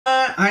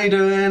How you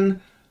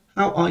doing?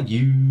 How are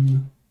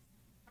you?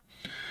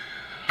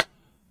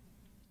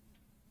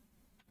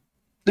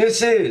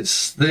 This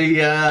is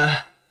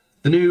the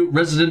new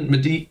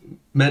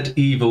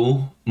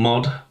ResidentEvil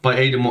mod by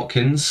Aydan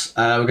Watkins.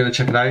 We're going to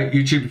check it out.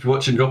 YouTube, if you're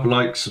watching, drop a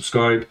like,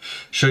 subscribe,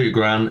 show your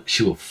gran.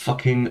 She will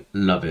fucking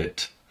love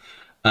it.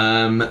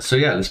 So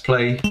yeah, let's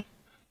play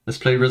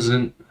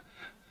ResidentEvil.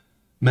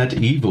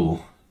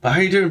 But how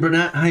you doing,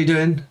 Brunette? How you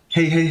doing?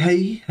 Hey, hey,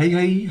 hey, hey,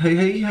 hey, hey,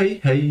 hey,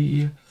 hey,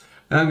 hey.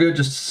 I'm going to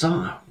just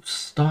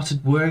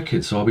started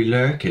working, so I'll be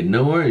lurking.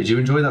 No worries, you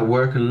enjoy that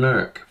work and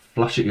lurk.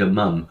 Flash at your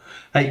mum.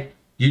 Hey,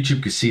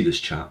 YouTube can see this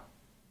chat.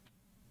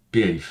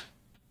 Behave.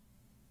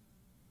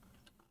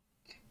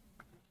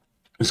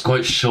 It's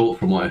quite short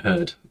from what I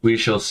heard. We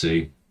shall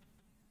see.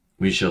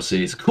 We shall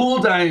see. It's a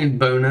cooldown,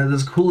 Boner.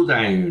 There's a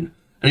cooldown.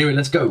 Anyway,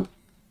 let's go.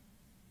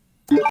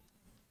 That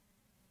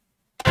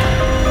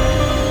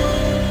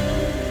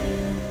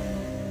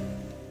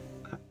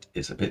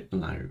is a bit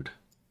loud.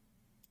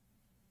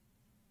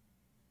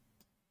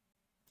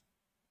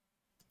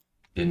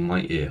 In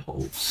my ear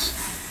holes.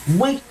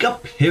 Wake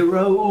up,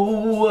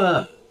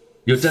 hero!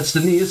 Your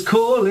destiny is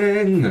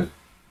calling!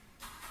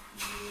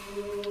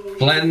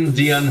 Cleanse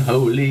the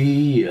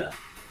unholy!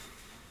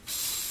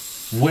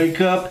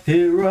 Wake up,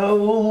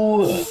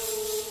 hero!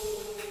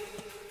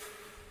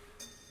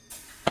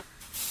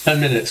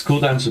 10 minutes.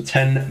 Cooldowns for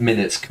 10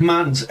 minutes.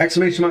 Commands!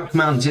 Exclamation mark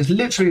commands. It's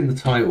literally in the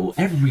title.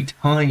 Every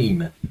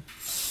time.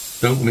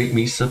 Don't make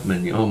me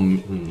submenu.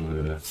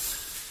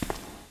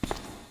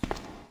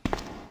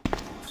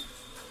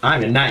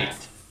 I'm a knight.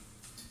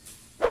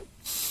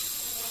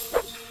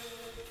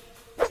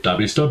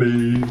 Stabby,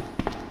 stabby.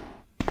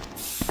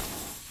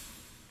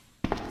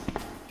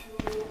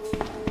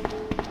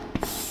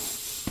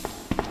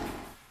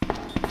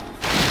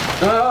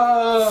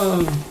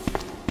 Oh!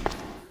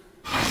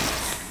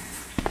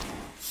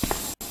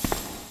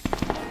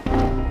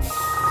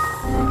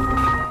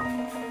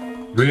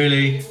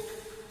 Really?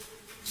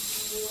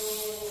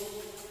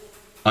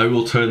 I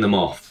will turn them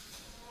off.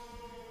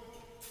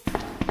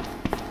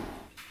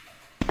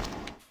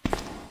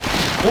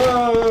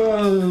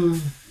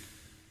 Oh.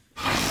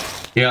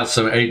 Yeah,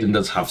 so Aydan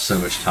does have so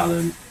much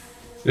talent.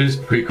 It is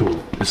pretty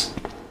cool. It's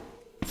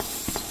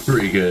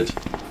pretty good.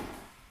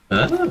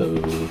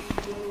 Oh.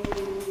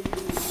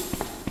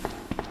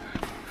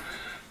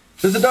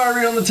 There's a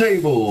diary on the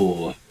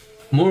table.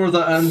 More of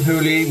that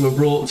unholy were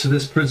brought to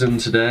this prison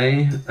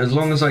today. As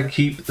long as I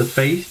keep the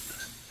faith,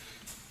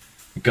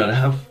 you gotta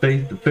have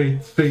faith, the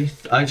faith,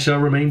 faith, I shall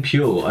remain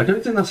pure. I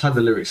don't think that's how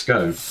the lyrics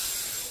go.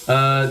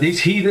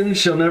 These heathens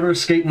shall never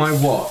escape my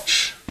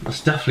watch.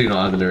 That's definitely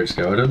not how the lyrics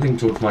go. I don't think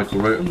George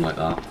Michael wrote them like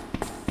that.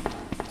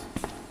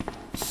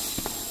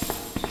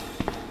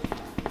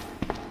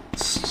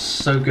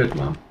 So good,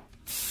 man.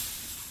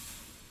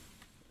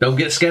 Don't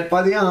get scared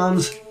by the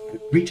arms.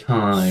 Every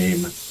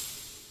time.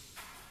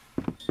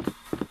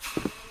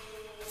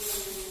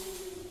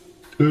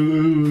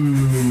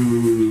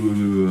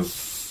 Ooh.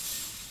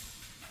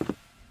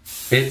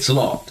 It's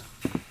locked.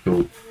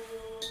 Cool.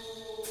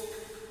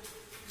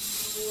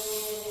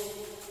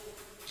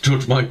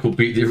 George Michael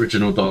beat the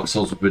original Dark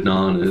Souls with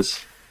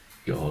bananas.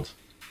 God.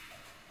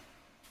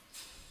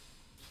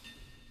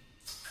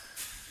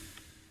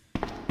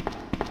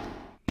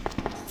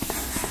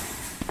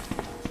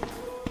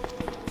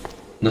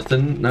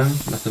 Nothing? No?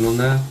 Nothing on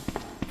there?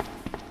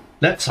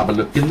 Let's have a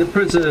look in the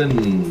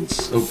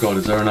prisons. Oh God,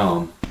 is there an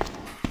arm?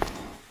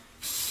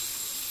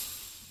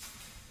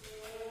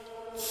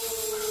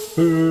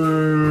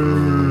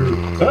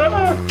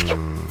 Ah!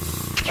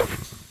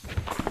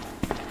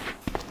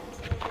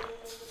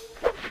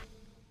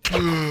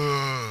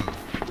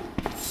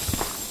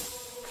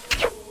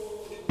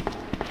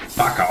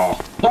 Back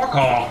off! Back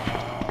off!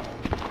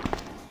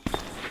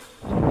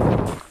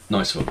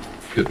 Nice one.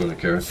 Good one,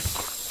 Akira.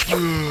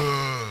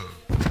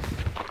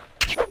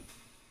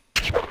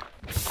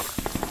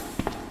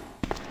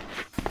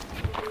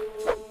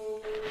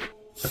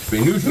 That's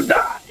being new to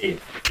die!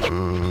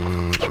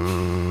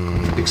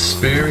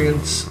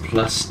 Experience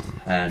plus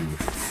 10.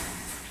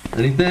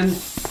 Anything?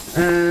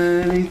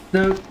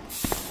 No.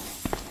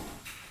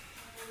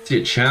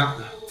 See a chat.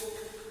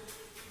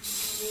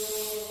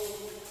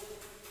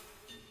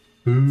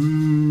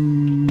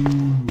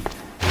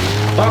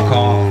 Fuck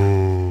off.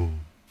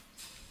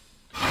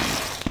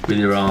 With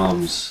your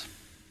arms.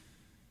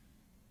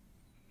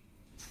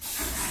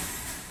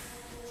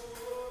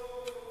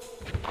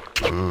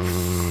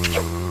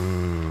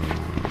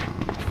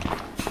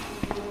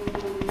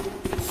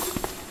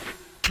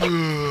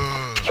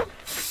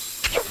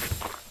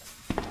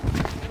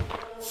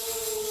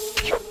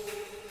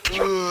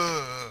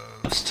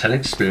 That's 10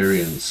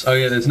 experience. Oh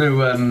yeah, there's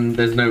no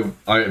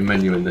item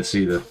menu in this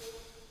either.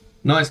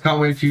 Nice, can't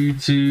wait for you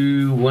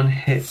to one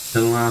hit the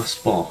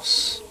last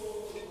boss.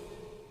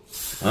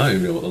 I don't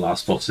even know what the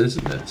last boss is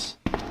in this.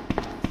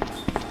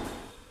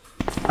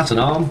 That's an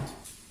arm.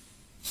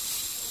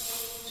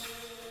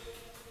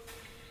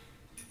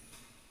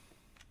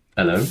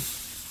 Hello.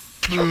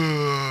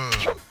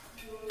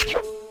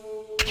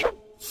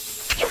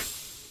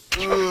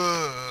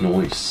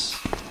 Nice.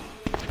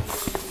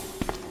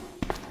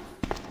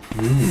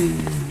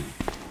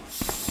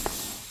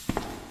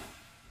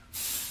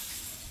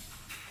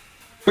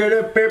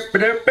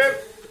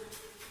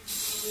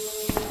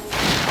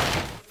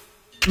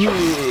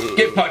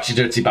 Get fucked, you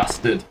dirty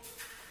bastard.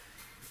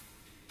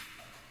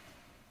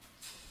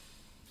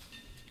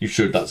 You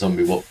showed that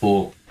zombie what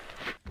for?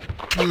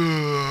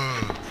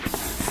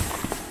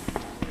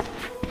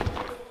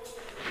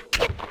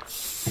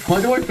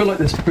 Why do I feel like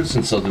this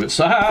prison cell's a bit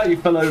so you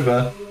fell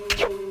over.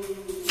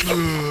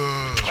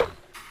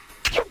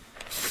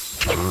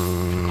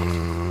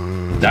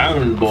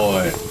 Down,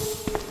 boy.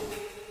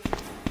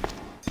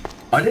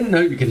 I didn't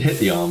know you could hit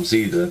the arms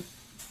either.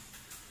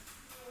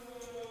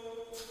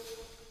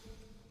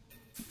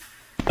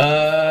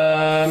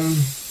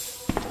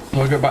 Do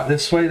I go back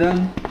this way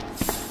then?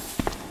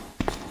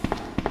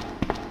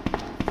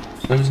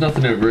 There was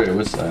nothing over here,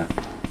 was there?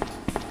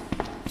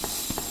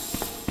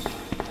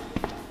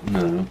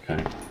 No,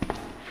 okay.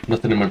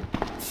 Nothing in my...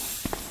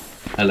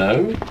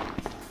 Hello?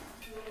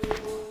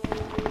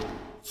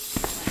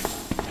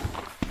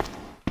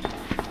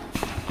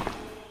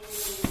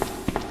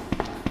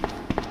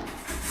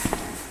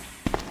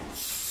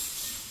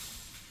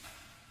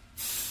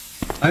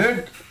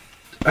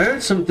 I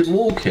heard something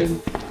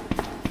walking.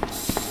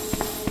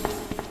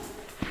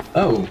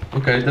 Oh,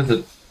 okay, there's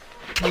a...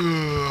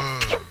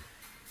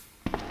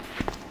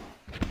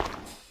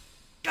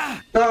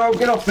 Oh,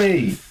 get off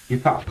me, you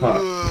fat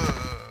fuck.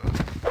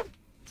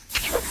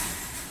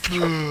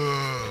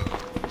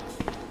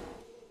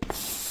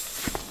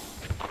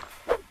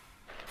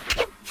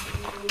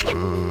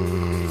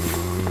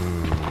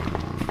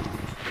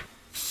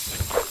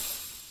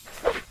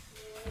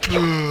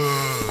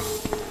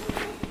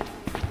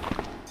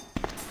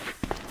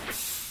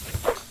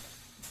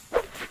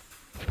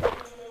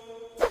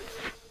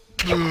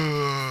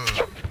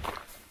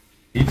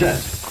 You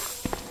dead?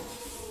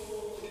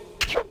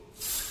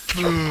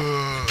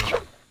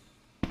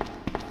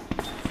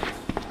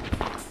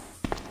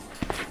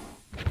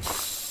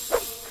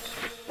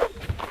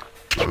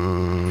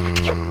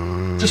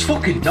 Just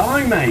fucking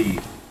die,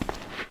 mate.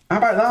 How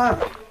about that?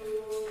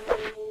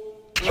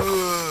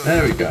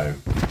 There we go.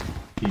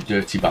 You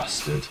dirty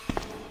bastard.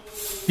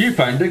 You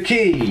found a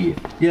key.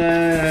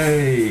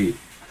 Yay.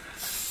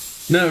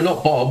 No,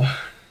 not Bob.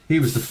 He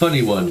was the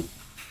funny one.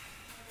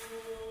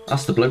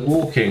 That's the bloke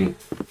walking.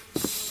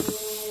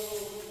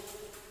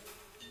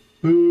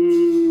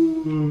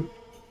 Ooh.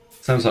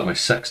 Sounds like my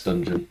sex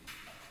dungeon.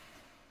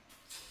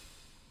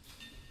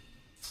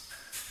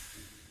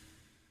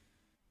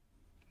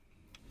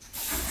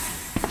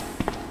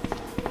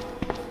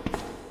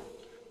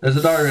 There's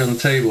a diary on the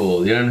table.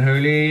 The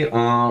unholy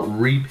are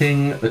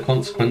reaping the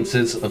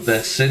consequences of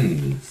their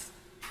sins.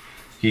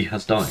 He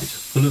has died.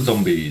 Full of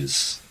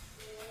zombies.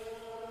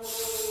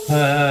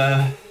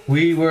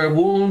 We were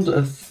warned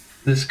of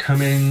this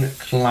coming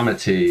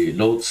calamity.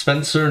 Lord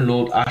Spencer and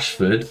Lord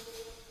Ashford,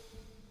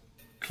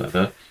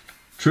 clever,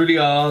 truly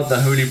are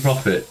the holy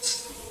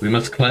prophets. We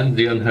must cleanse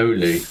the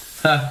unholy.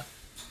 Ha!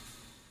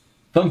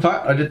 Fun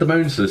fact, I did the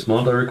moans for this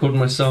mod. I recorded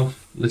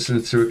myself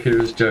listening to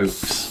Akira's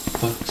jokes.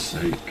 Fuck's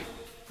sake.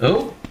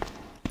 Oh?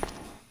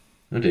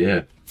 Oh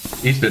dear.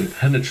 He's been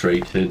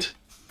penetrated.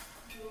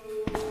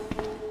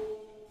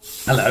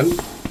 Hello?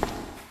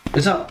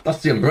 That's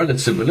the umbrella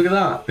symbol. Look at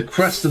that. The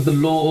crest of the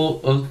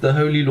Lord of the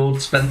Holy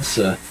Lord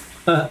Spencer.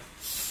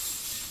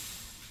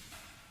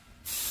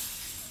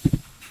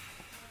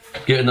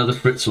 Get another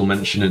Fritzl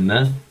mention in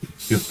there.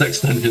 Your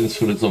next dungeon's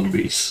full of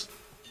zombies.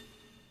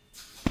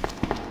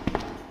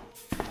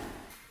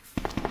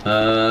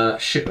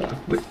 Shit.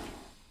 Wait.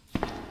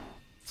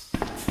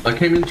 I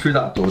came in through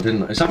that door,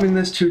 didn't I? Does that mean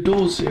there's two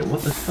doors here?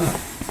 What the fuck?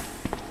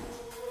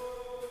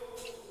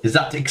 Is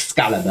that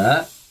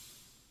Excalibur?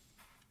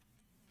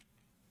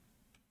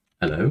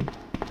 Hello?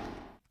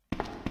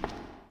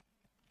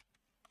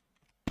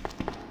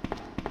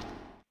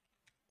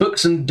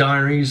 Books and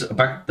diaries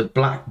about the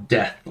Black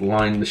Death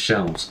line the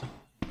shelves.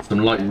 Some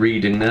light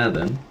reading there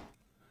then.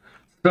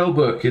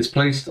 Spellbook is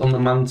placed on the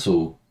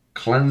mantle.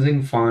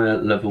 Cleansing fire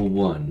level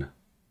 1.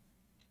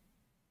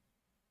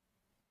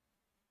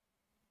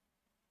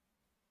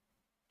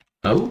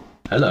 Oh,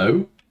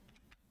 hello.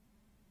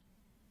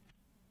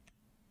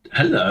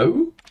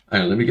 Hello?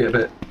 Hang on, let me get a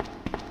bit.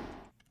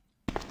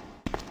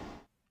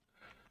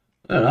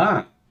 Look at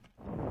that.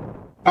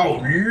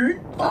 Oh,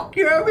 fuck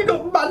yeah, we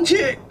got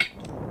magic.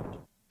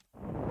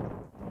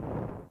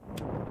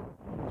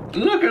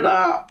 Look at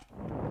that.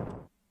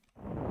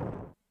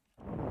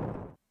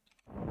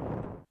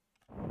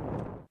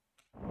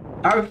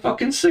 How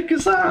fucking sick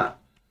is that?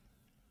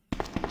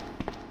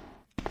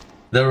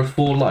 There are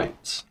 4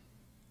 lights.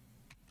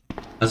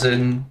 As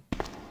in...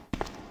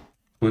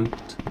 1,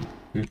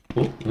 2,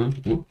 3,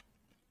 4.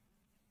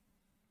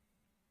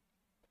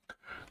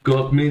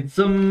 Got me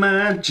some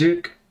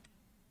magic.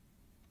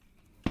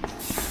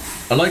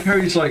 I like how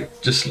he's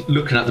like just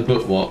looking at the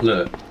book. What?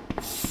 Look.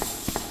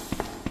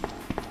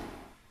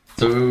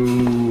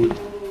 So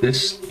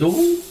this door.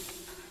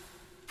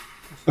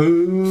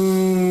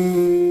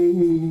 Oh.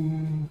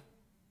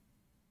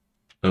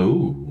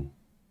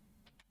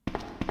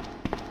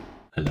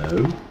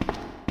 hello.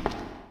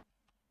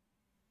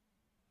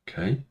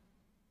 Okay.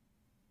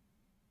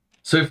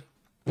 So,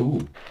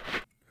 ooh.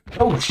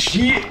 Oh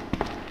shit!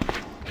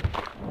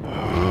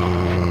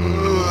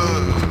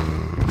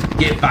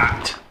 Get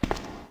back!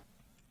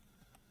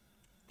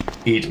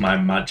 Eat my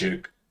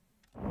magic.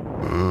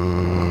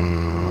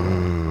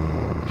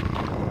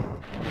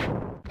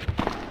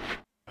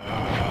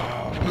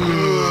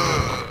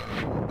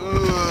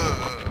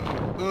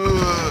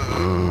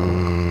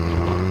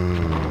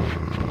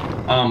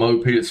 I'm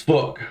OP as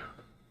fuck.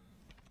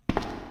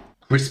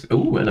 Crisp.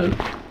 Oh, hello.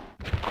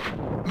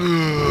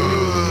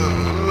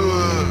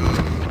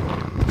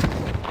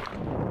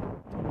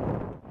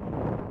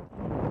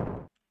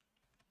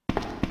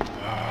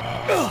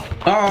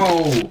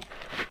 Oh!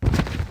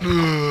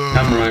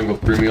 Camera angle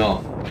threw me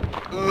off.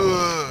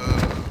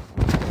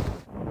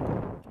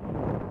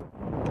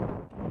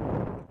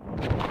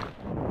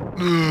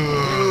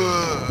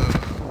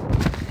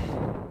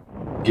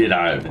 Get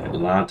out of it,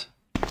 lad.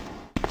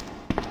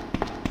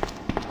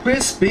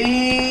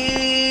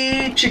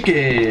 Crispy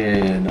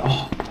chicken!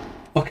 Oh,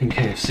 fucking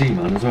KFC,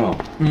 man, as well.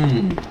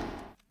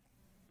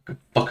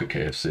 Fuck a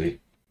KFC.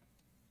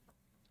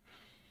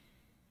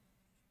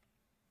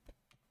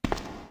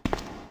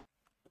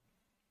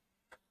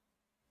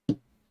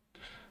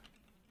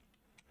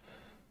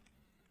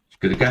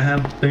 Gonna go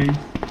have thing.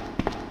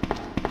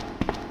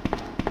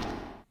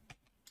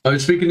 Oh,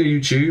 speaking of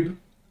YouTube,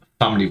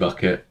 family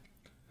bucket.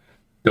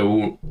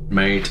 Don't,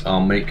 mate,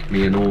 I'll make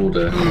me an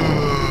order.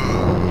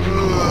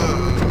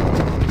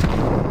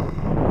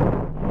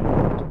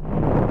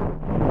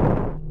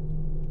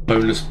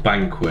 Bonus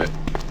banquet.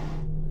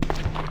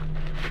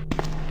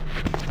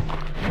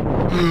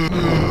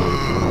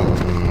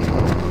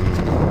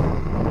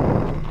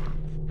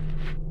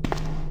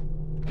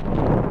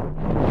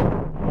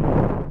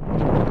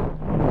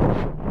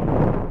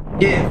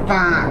 Get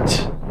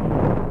fat!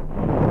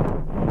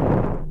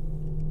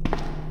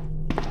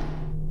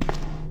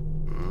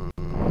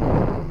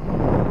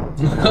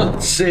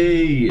 Let's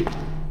see.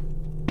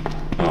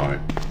 Alright.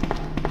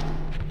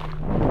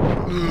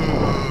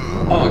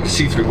 Oh, I can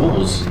see through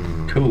walls.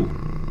 Cool.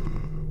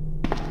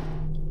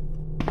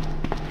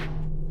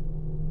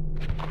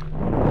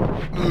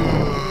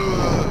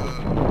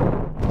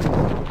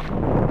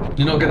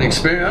 You're not getting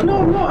experience? No,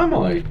 I'm not, am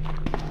I?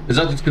 Is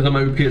that just because I'm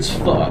OP as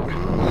fuck?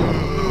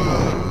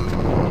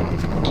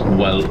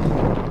 Well.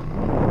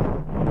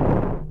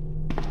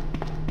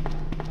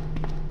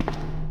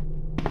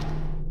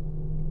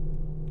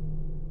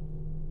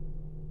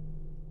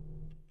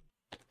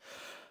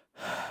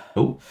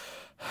 Oh.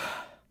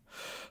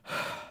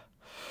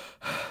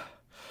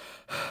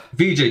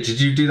 VJ, did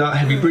you do that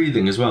heavy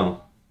breathing as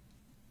well?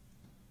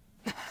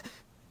 Do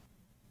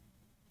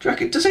you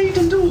reckon, does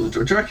Aydan do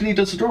you reckon he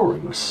does the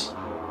drawings?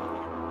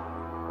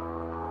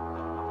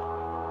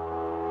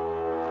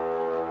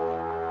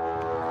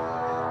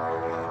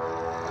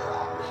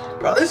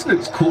 Bro, this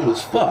looks cool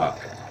as fuck.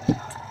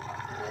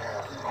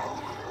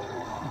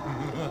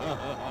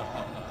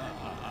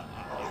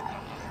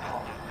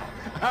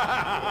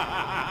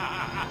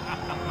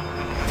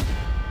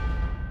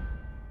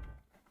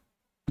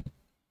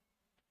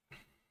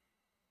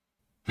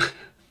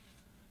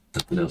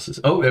 Nothing else is.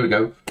 Oh, there we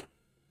go.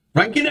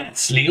 Ranking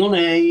S, Leon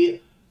A.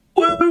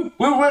 Woo!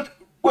 World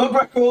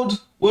record!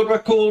 World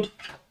record!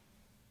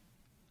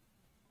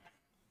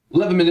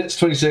 11 minutes,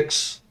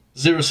 26.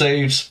 0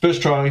 saves.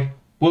 First try.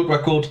 World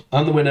record.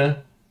 I'm the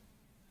winner.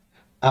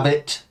 Have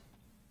it.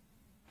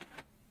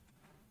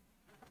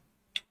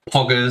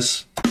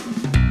 Poggers.